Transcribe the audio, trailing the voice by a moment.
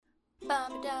Let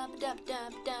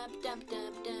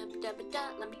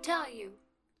me tell you.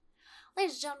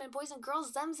 Ladies and gentlemen, boys and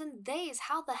girls, thems and theys,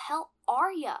 how the hell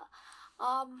are ya?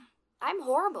 I'm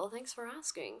horrible, thanks for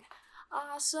asking.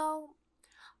 So,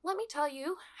 let me tell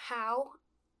you how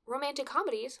romantic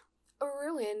comedies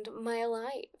ruined my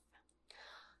life.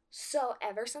 So,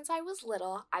 ever since I was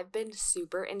little, I've been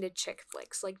super into chick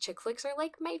flicks. Like, chick flicks are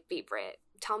like my favorite.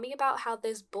 Tell me about how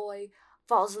this boy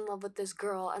falls in love with this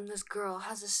girl, and this girl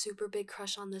has a super big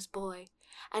crush on this boy,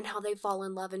 and how they fall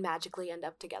in love and magically end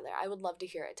up together. I would love to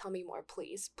hear it. Tell me more,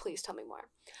 please. Please tell me more.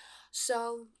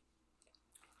 So,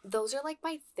 those are like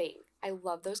my thing. I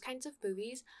love those kinds of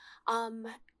movies. And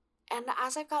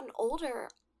as I've gotten older,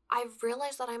 I've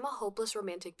realized that I'm a hopeless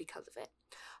romantic because of it.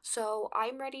 So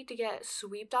I'm ready to get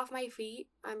swept off my feet.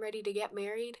 I'm ready to get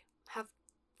married, have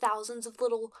thousands of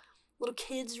little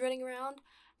kids running around,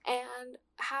 and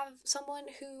have someone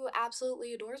who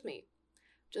absolutely adores me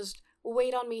just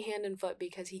wait on me hand and foot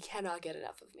because he cannot get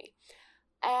enough of me.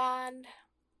 And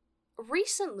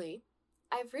recently,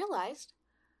 I've realized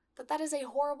that that is a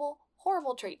horrible,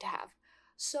 horrible trait to have.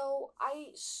 So I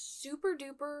super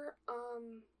duper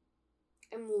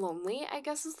am lonely, I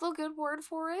guess is the good word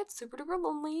for it. Super duper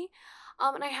lonely.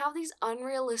 And I have these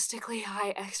unrealistically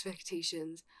high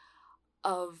expectations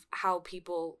of how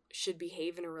people should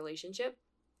behave in a relationship,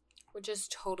 which is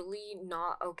totally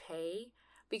not okay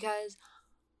because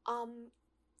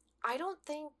I don't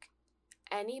think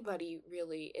anybody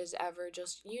really is ever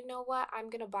just, you know what, I'm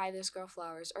gonna buy this girl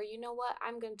flowers, or you know what,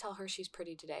 I'm gonna tell her she's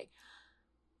pretty today.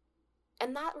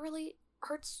 And that really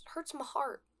hurts my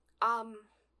heart.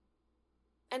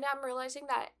 And I'm realizing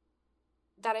that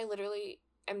I literally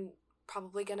am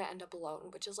probably gonna end up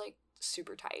alone, which is like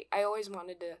super tight. I always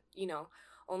wanted to,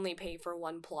 only pay for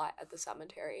one plot at the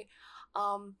cemetery.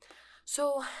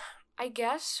 So I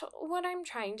guess what I'm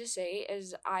trying to say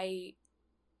is I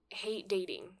hate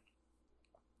dating.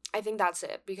 I think that's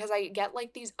it, because I get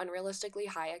like these unrealistically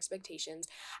high expectations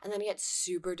and then I get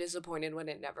super disappointed when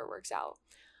it never works out.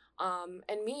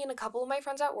 And me and a couple of my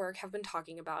friends at work have been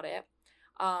talking about it,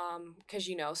 because,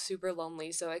 super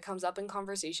lonely, so it comes up in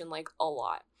conversation like a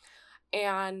lot.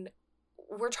 And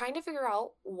we're trying to figure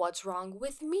out what's wrong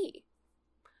with me.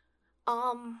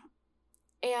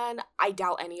 And I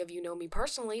doubt any of you know me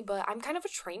personally, but I'm kind of a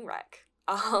train wreck.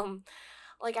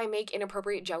 Like I make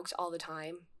inappropriate jokes all the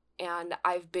time, and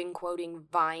I've been quoting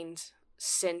Vines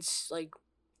since like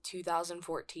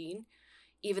 2014,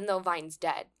 even though Vine's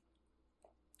dead.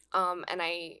 And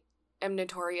I am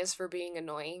notorious for being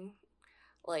annoying,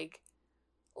 like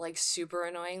super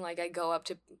annoying. Like I go up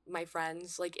to my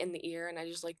friends like in the ear and I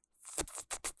just like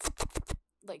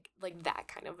that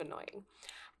kind of annoying.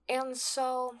 And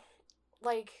so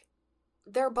like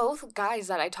they're both guys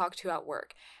that I talk to at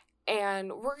work,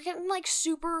 and we're getting like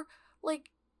super like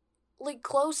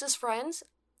close as friends,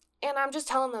 and I'm just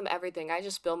telling them everything. I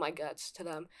just spill my guts to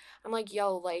them. I'm like,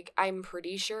 yo, like I'm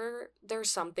pretty sure there's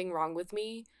something wrong with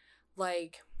me.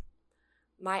 Like,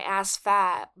 my ass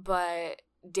fat, but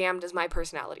damn does my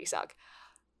personality suck.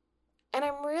 And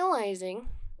I'm realizing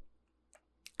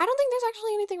I don't think there's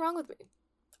actually anything wrong with me.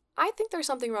 I think there's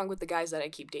something wrong with the guys that I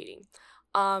keep dating.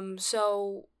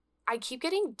 So I keep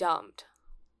getting dumped,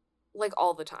 like,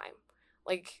 all the time.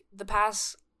 Like,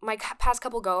 my past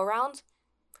couple go-arounds,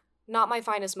 not my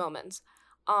finest moments.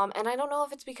 And I don't know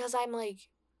if it's because I'm, like,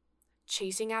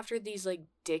 chasing after these, like,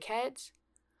 dickheads,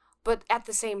 but at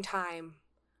the same time,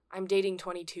 I'm dating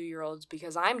 22-year-olds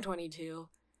because I'm 22,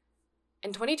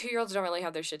 and 22-year-olds don't really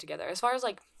have their shit together. As far as,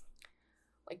 like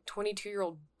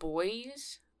 22-year-old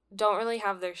boys don't really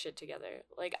have their shit together.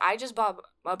 Like, I just bought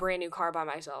a brand new car by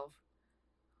myself,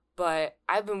 but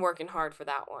I've been working hard for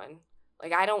that one.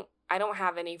 Like, I don't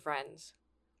have any friends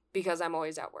because I'm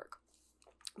always at work.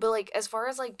 But, like, as far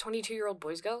as, like, 22-year-old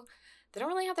boys go, they don't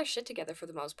really have their shit together for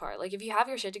the most part. Like, if you have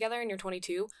your shit together and you're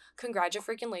 22,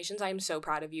 congratulations. I am so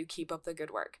proud of you. Keep up the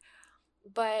good work.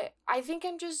 But I think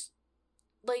I'm just,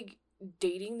 like,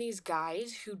 dating these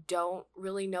guys who don't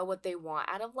really know what they want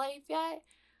out of life yet.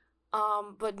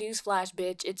 But newsflash,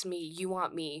 bitch, it's me. You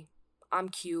want me. I'm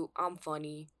cute. I'm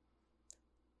funny.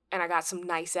 And I got some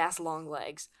nice-ass long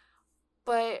legs.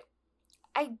 But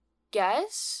I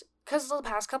guess, because the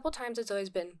past couple times it's always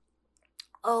been,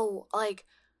 oh, like,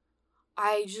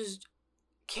 I just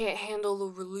can't handle the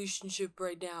relationship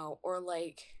right now. Or,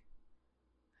 like,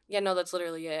 yeah, no, that's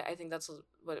literally it. I think that's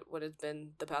what it's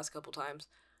been the past couple times.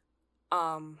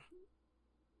 And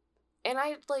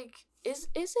I, like, is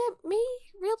it me,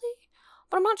 really?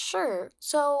 But I'm not sure.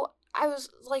 So, I was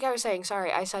saying,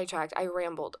 sorry, I sidetracked, I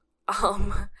rambled.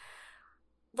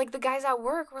 Like, the guys at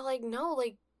work were like, no,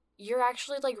 like, you're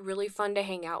actually like really fun to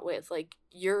hang out with. Like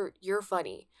you're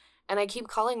funny. And I keep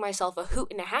calling myself a hoot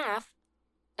and a half,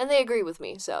 and they agree with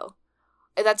me. So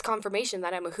that's confirmation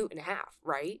that I'm a hoot and a half,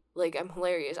 right? Like I'm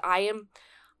hilarious. I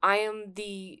am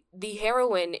the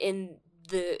heroine in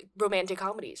the romantic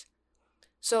comedies.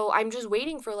 So I'm just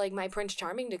waiting for like my Prince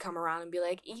Charming to come around and be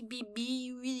like,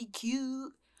 EBB, really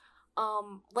cute.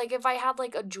 Like if I had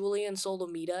like a Julian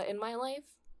Solomita in my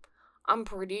life, I'm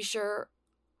pretty sure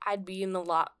I'd be in a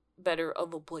lot better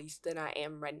of a place than I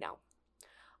am right now.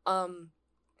 Um,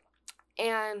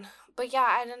 and but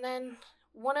yeah, and then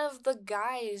one of the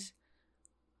guys,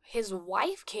 his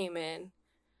wife came in,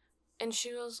 and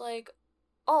she was like,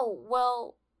 "Oh,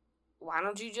 well, why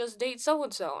don't you just date so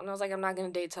and so?" And I was like, "I'm not gonna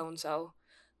date so and so.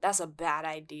 That's a bad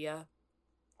idea."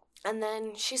 And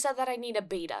then she said that I need a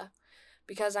beta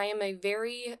because I am a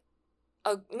very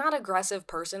not aggressive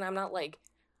person. I'm not like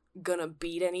gonna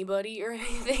beat anybody or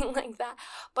anything like that,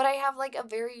 but I have like a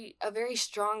very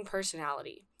strong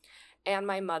personality. And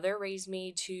my mother raised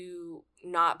me to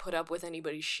not put up with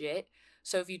anybody's shit.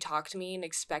 So if you talk to me and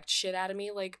expect shit out of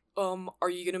me, like, are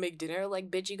you gonna make dinner?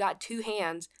 Like, bitch, you got two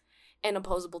hands and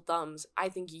opposable thumbs. I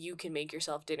think you can make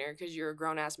yourself dinner because you're a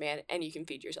grown ass man and you can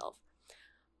feed yourself.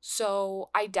 So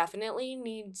I definitely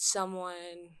need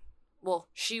someone. Well,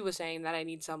 she was saying that I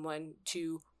need someone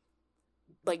to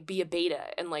like be a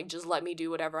beta and like just let me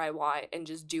do whatever I want and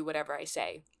just do whatever I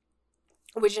say.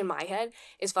 Which in my head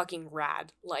is fucking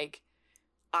rad. Like,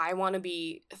 I want to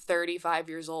be 35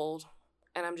 years old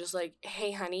and I'm just like,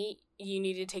 hey, honey, you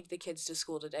need to take the kids to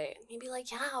school today. And you'd be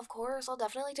like, yeah, of course, I'll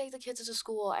definitely take the kids to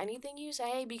school. Anything you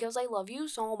say because I love you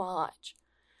so much.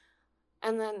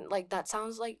 And then, like, that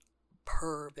sounds like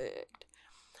perfect.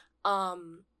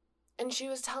 Um, and she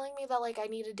was telling me that, like, I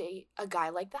need to date a guy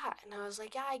like that. And I was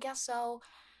like, yeah, I guess so.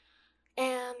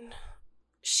 And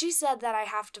she said that I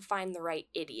have to find the right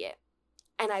idiot.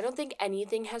 And I don't think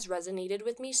anything has resonated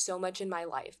with me so much in my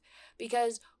life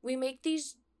because we make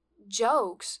these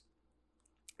jokes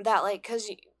that, like, because,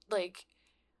 like,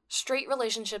 straight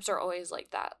relationships are always like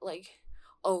that. Like,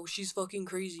 oh, she's fucking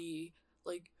crazy.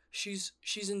 Like, she's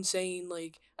insane.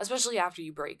 Like, especially after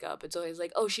you break up, it's always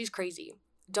like, oh, she's crazy.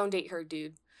 Don't date her,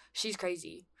 dude. She's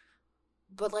crazy.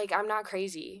 But, like, I'm not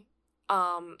crazy.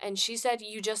 And she said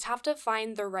you just have to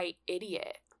find the right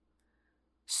idiot.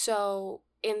 So,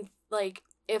 in, like,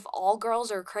 if all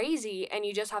girls are crazy and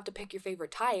you just have to pick your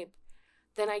favorite type,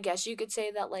 then I guess you could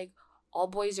say that, like, all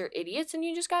boys are idiots and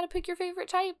you just gotta pick your favorite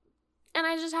type. And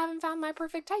I just haven't found my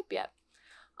perfect type yet.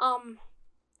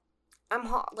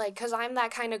 Like, cause I'm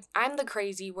that kind of, I'm the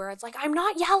crazy where it's like, I'm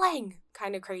not yelling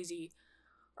kind of crazy.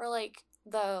 Or like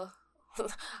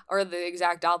or the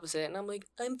exact opposite. And I'm like,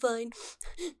 I'm fine.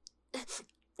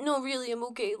 No, really, I'm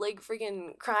okay. Like,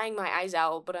 freaking crying my eyes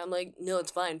out. But I'm like, no,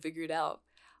 it's fine. Figure it out.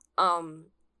 Um,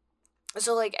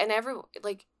 so like, and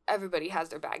everybody has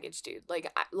their baggage, dude.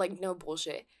 Like no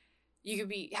bullshit. You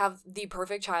could have the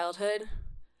perfect childhood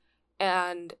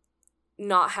and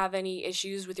not have any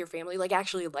issues with your family, like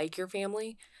actually like your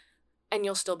family, and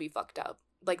you'll still be fucked up.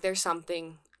 Like there's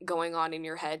something going on in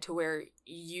your head to where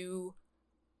you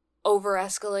over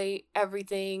escalate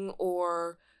everything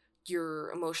or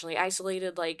you're emotionally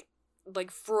isolated, like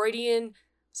Freudian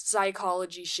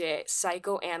psychology shit,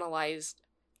 psychoanalyzed.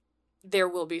 There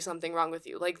will be something wrong with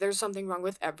you. Like there's something wrong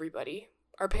with everybody.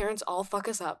 Our parents all fuck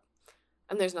us up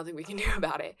and there's nothing we can do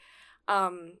about it.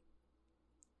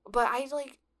 But I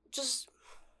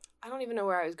don't even know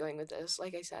where I was going with this.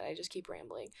 Like I said, I just keep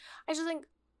rambling. I just think,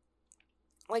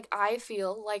 like, I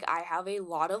feel like I have a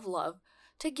lot of love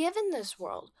to give in this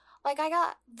world. Like,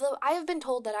 I have been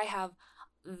told that I have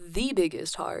the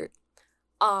biggest heart.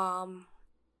 And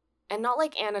not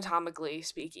like anatomically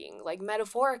speaking, like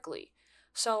metaphorically.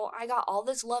 So I got all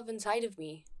this love inside of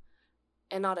me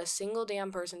and not a single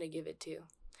damn person to give it to.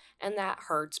 And that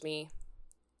hurts me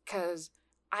because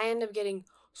I end up getting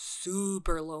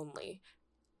super lonely.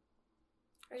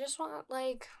 I just want,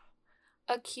 like,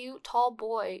 a cute, tall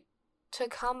boy to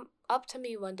come up to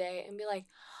me one day and be like,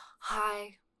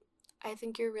 hi, I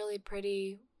think you're really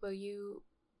pretty. Will you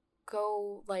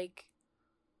go, like,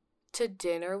 to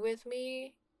dinner with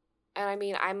me? And I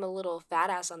mean, I'm a little fat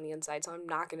ass on the inside, so I'm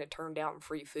not going to turn down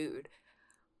free food.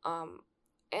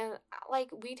 And, like,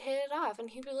 we'd hit it off, and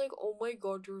he'd be like, oh my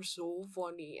god, you're so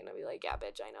funny. And I'd be like, yeah,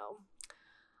 bitch, I know.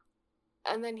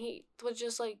 And then he would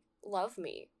just, like, love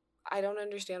me. I don't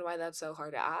understand why that's so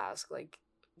hard to ask. Like,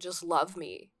 just love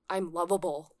me. I'm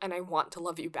lovable, and I want to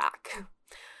love you back.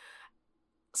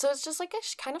 So it's just, like,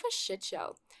 kind of a shit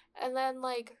show. And then,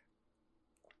 like,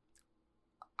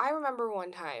 I remember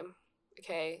one time,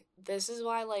 okay, this is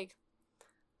why, like,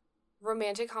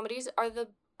 romantic comedies are the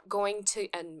going to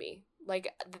end me.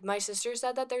 Like, my sister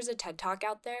said that there's a TED Talk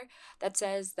out there that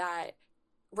says that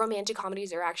romantic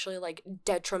comedies are actually, like,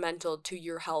 detrimental to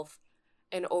your health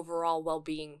and overall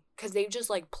well-being, because they've just,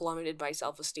 like, plummeted my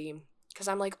self-esteem. Because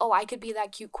I'm like, oh, I could be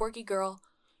that cute, quirky girl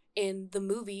in the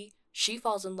movie. She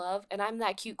falls in love, and I'm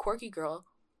that cute, quirky girl.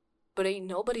 But ain't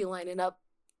nobody lining up.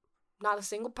 Not a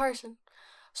single person.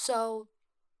 So,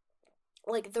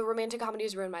 like, the romantic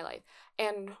comedies ruined my life.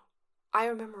 And I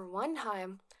remember one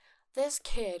time, this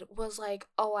kid was like,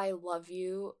 oh, I love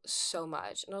you so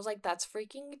much. And I was like, that's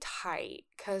freaking tight,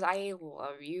 because I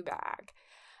love you back.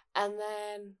 And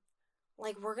then,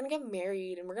 like, we're gonna get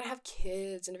married and we're gonna have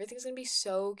kids and everything's gonna be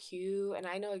so cute, and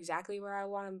I know exactly where I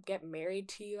want to get married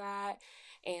to you at.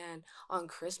 And on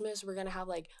Christmas we're gonna have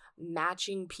like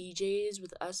matching PJs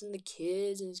with us and the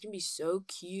kids, and it's gonna be so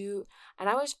cute. And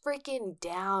I was freaking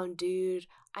down, dude.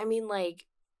 I mean, like,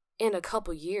 in a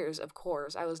couple years, of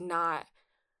course, I was not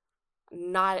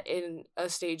in a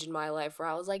stage in my life where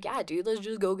I was like, yeah, dude, let's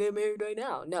just go get married right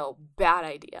now. No, bad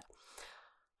idea.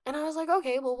 And I was like,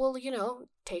 okay, well, we'll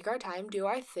take our time, do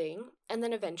our thing, and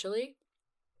then eventually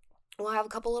we'll have a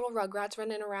couple little rugrats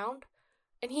running around.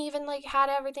 And he even, like, had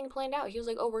everything planned out. He was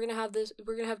like, oh, we're gonna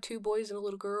have 2 boys and a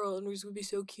little girl, and it's gonna be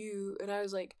so cute. And I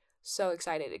was, like, so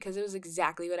excited, because it was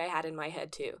exactly what I had in my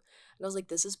head, too. And I was like,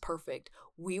 this is perfect.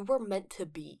 We were meant to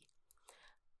be.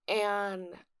 And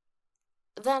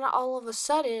then all of a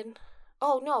sudden,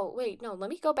 oh, no, wait, no, let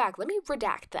me go back. Let me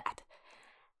redact that.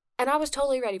 And I was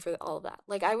totally ready for all of that.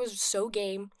 Like, I was so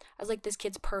game. I was like, this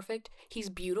kid's perfect. He's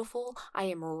beautiful. I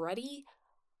am ready.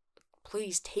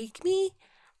 Please take me.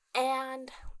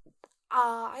 And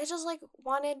I just, like,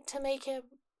 wanted to make him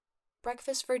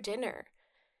breakfast for dinner.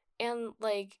 And,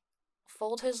 like,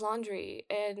 fold his laundry.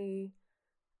 And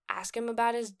ask him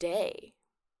about his day.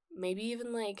 Maybe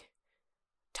even, like,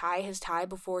 tie his tie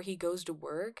before he goes to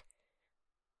work.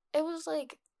 It was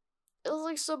like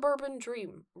suburban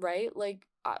dream, right? Like,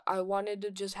 I wanted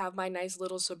to just have my nice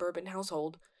little suburban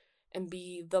household and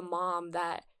be the mom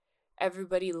that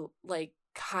everybody, like,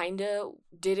 kinda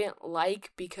didn't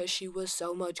like because she was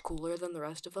so much cooler than the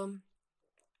rest of them.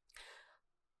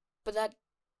 But that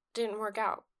didn't work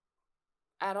out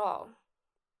at all.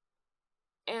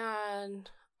 And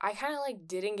I kind of, like,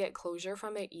 didn't get closure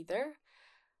from it either,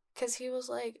 because he was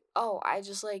like, oh,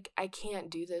 I can't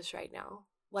do this right now.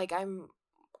 Like, I'm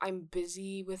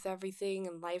busy with everything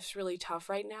and life's really tough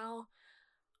right now.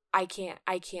 I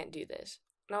can't do this.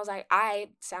 And I was like,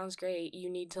 sounds great. You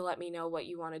need to let me know what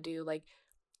you want to do. Like,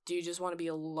 do you just want to be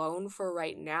alone for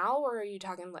right now, or are you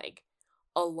talking, like,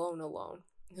 alone?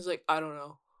 He's like, I don't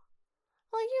know.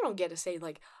 Like, you don't get to say,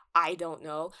 like, I don't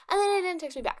know. And then he didn't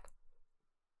text me back.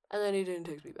 And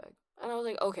I was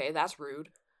like, okay, that's rude.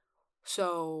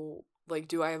 So, like,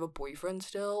 do I have a boyfriend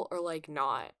still, or, like,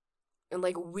 not? And,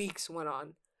 like, weeks went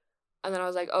on. And then I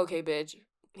was like, okay, bitch,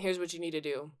 here's what you need to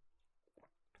do.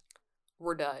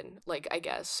 We're done, like, I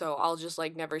guess. So I'll just,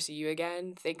 like, never see you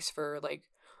again. Thanks for, like,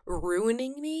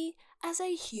 ruining me as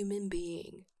a human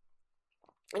being.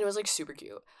 And it was, like, super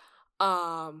cute.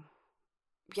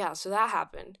 Yeah, so that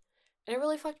happened. And it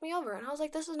really fucked me over. And I was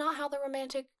like, this is not how the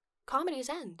romantic comedies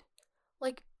end.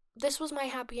 Like, this was my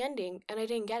happy ending, and I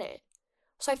didn't get it.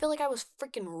 So I feel like I was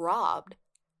freaking robbed.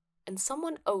 And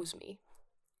someone owes me.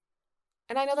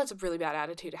 And I know that's a really bad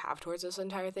attitude to have towards this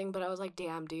entire thing, but I was like,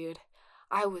 damn, dude.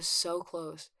 I was so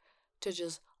close to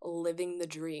just living the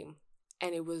dream,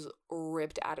 and it was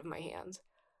ripped out of my hands.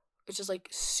 It's just, like,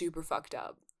 super fucked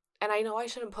up. And I know I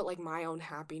shouldn't put, like, my own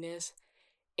happiness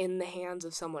in the hands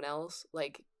of someone else.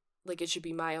 Like it should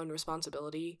be my own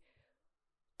responsibility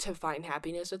to find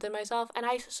happiness within myself. And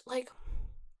I just, like,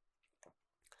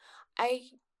 I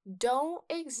don't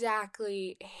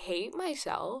exactly hate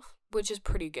myself, which is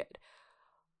pretty good.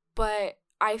 But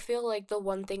I feel like the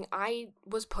one thing I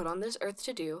was put on this earth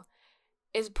to do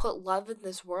is put love in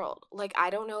this world. Like, I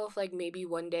don't know if, like, maybe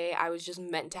one day I was just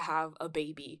meant to have a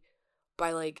baby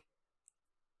by, like,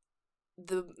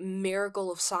 the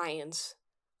miracle of science.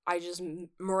 I just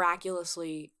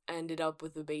miraculously ended up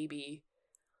with a baby.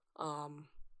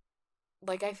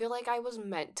 Like, I feel like I was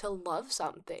meant to love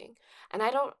something. And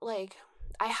I don't, like,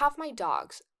 I have my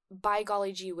dogs. By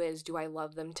golly gee whiz, do I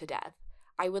love them to death.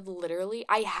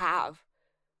 I have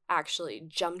actually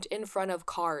jumped in front of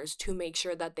cars to make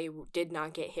sure that they did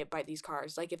not get hit by these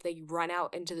cars. Like, if they run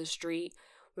out into the street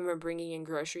when we're bringing in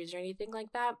groceries or anything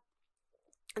like that,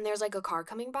 and there's, like, a car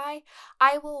coming by,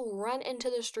 I will run into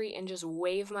the street and just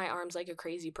wave my arms like a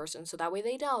crazy person, so that way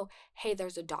they know, hey,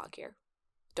 there's a dog here.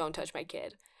 Don't touch my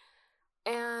kid.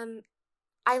 And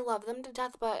I love them to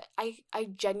death, but I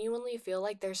genuinely feel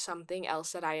like there's something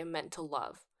else that I am meant to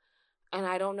love. And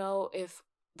I don't know if,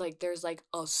 like, there's, like,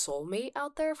 a soulmate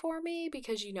out there for me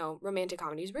because, romantic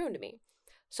comedies ruined me.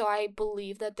 So I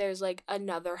believe that there's, like,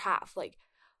 another half. Like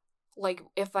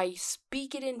if I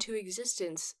speak it into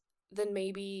existence, then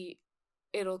maybe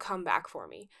it'll come back for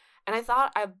me. And I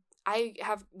thought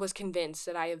was convinced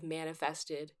that I have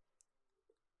manifested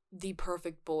the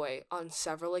perfect boy on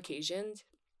several occasions,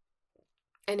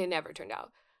 and it never turned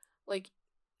out. Like,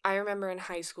 I remember in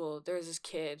high school, there was this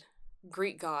kid,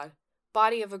 Greek god,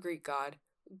 body of a Greek god,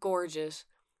 gorgeous,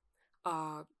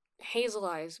 hazel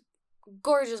eyes,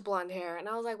 gorgeous blonde hair, and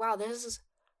I was like, wow, this is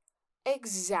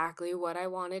exactly what I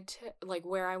wanted to, like,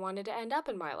 where I wanted to end up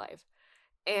in my life.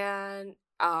 And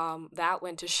that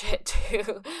went to shit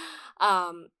too.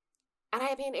 And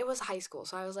I mean, it was high school,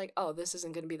 so I was like, oh, this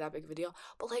isn't gonna be that big of a deal.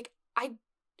 But like,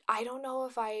 I don't know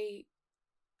if I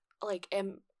like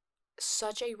am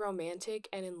such a romantic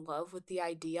and in love with the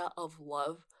idea of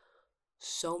love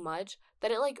so much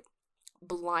that it like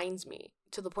blinds me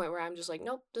to the point where I'm just like,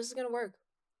 nope, this is gonna work.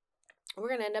 We're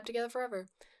gonna end up together forever,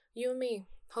 you and me.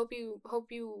 Hope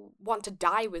you want to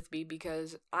die with me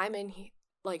because I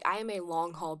am a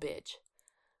long haul bitch.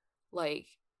 Like,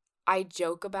 I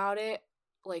joke about it,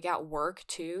 like, at work,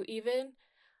 too, even.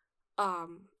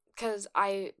 Because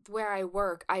where I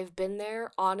work, I've been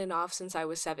there on and off since I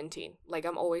was 17. Like,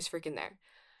 I'm always freaking there.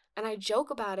 And I joke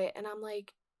about it, and I'm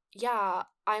like, yeah,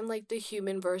 I'm, like, the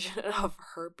human version of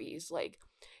herpes. Like,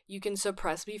 you can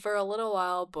suppress me for a little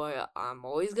while, but I'm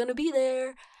always gonna be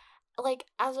there. Like,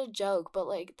 as a joke, but,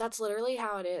 like, that's literally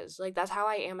how it is. Like, that's how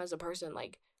I am as a person.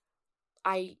 Like,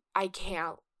 I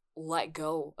can't let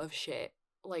go of shit.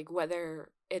 Like, whether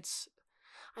it's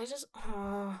I just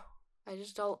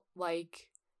don't like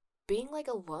being like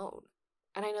alone.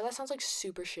 And I know that sounds like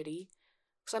super shitty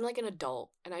cuz I'm like an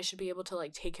adult and I should be able to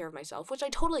like take care of myself, which I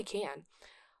totally can.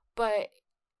 But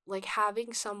like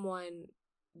having someone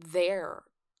there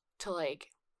to like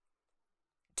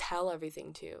tell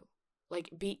everything to, like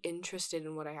be interested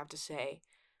in what I have to say,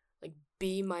 like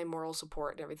be my moral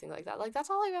support and everything like that. Like that's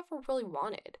all I've ever really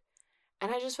wanted.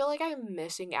 And I just feel like I'm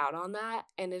missing out on that,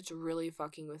 and it's really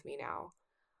fucking with me now.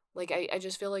 Like, I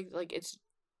just feel like it's,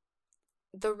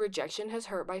 the rejection has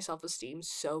hurt my self-esteem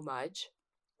so much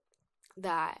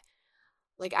that,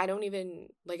 like, I don't even,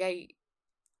 like,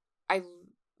 I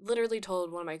literally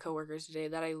told one of my coworkers today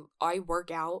that I work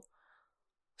out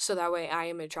so that way I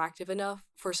am attractive enough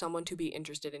for someone to be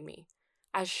interested in me.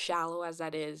 As shallow as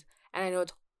that is, and I know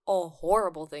it's a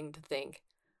horrible thing to think,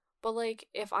 but, like,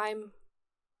 if I'm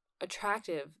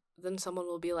attractive, then someone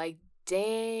will be like,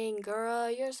 dang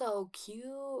girl, you're so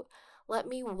cute, let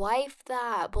me wife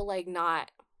that. But like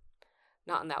not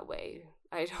in that way.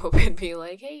 I'd hope it'd be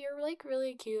like, hey, you're like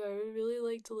really cute, I would really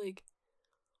like to like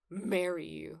marry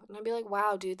you. And I'd be like,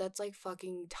 wow, dude, that's like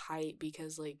fucking tight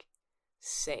because like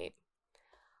same.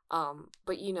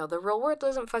 But the real world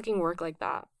doesn't fucking work like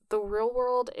that. The real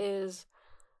world is,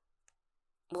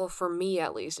 well, for me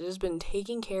at least, it has been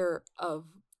taking care of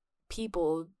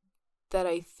people that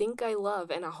I think I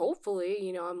love, and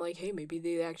hopefully, I'm like, hey, maybe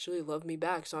they actually love me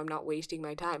back, so I'm not wasting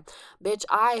my time. Bitch,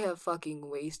 I have fucking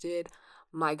wasted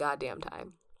my goddamn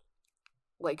time.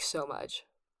 Like, so much.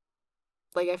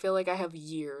 Like, I feel like I have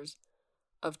years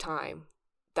of time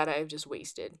that I've just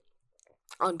wasted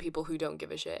on people who don't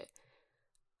give a shit.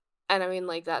 And I mean,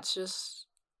 like, that's just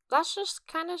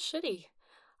kind of shitty.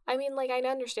 I mean, like, I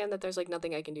understand that there's, like,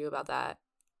 nothing I can do about that,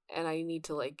 and I need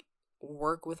to, like,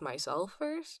 work with myself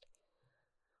first.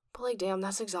 But, like, damn,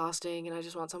 that's exhausting, and I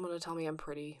just want someone to tell me I'm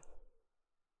pretty.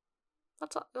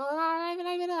 That's all.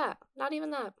 Not even that. Not even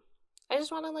that. I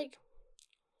just want to, like,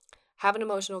 have an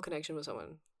emotional connection with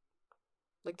someone.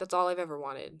 Like, that's all I've ever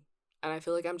wanted. And I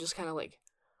feel like I'm just kind of, like,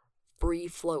 free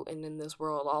floating in this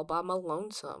world all by my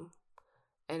lonesome.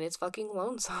 And it's fucking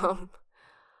lonesome.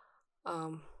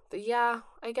 But yeah,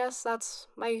 I guess that's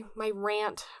my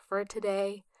rant for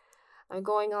today. I'm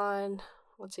going on,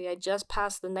 let's see, I just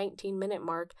passed the 19-minute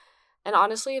mark. And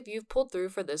honestly, if you've pulled through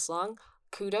for this long,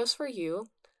 kudos for you.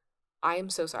 I am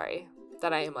so sorry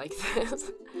that I am like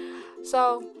this.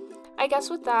 So, I guess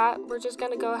with that, we're just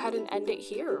going to go ahead and end it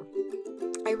here.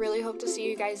 I really hope to see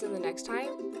you guys in the next time,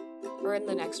 or in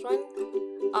the next one.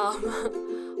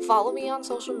 Follow me on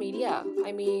social media.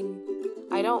 I mean,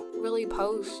 I don't really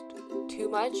post too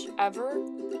much ever,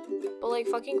 but like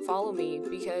fucking follow me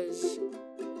because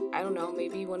I don't know,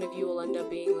 maybe one of you will end up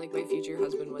being like my future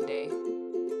husband one day.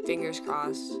 Fingers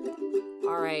crossed.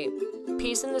 Alright,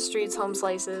 peace in the streets, home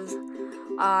slices.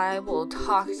 I will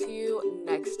talk to you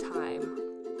next time.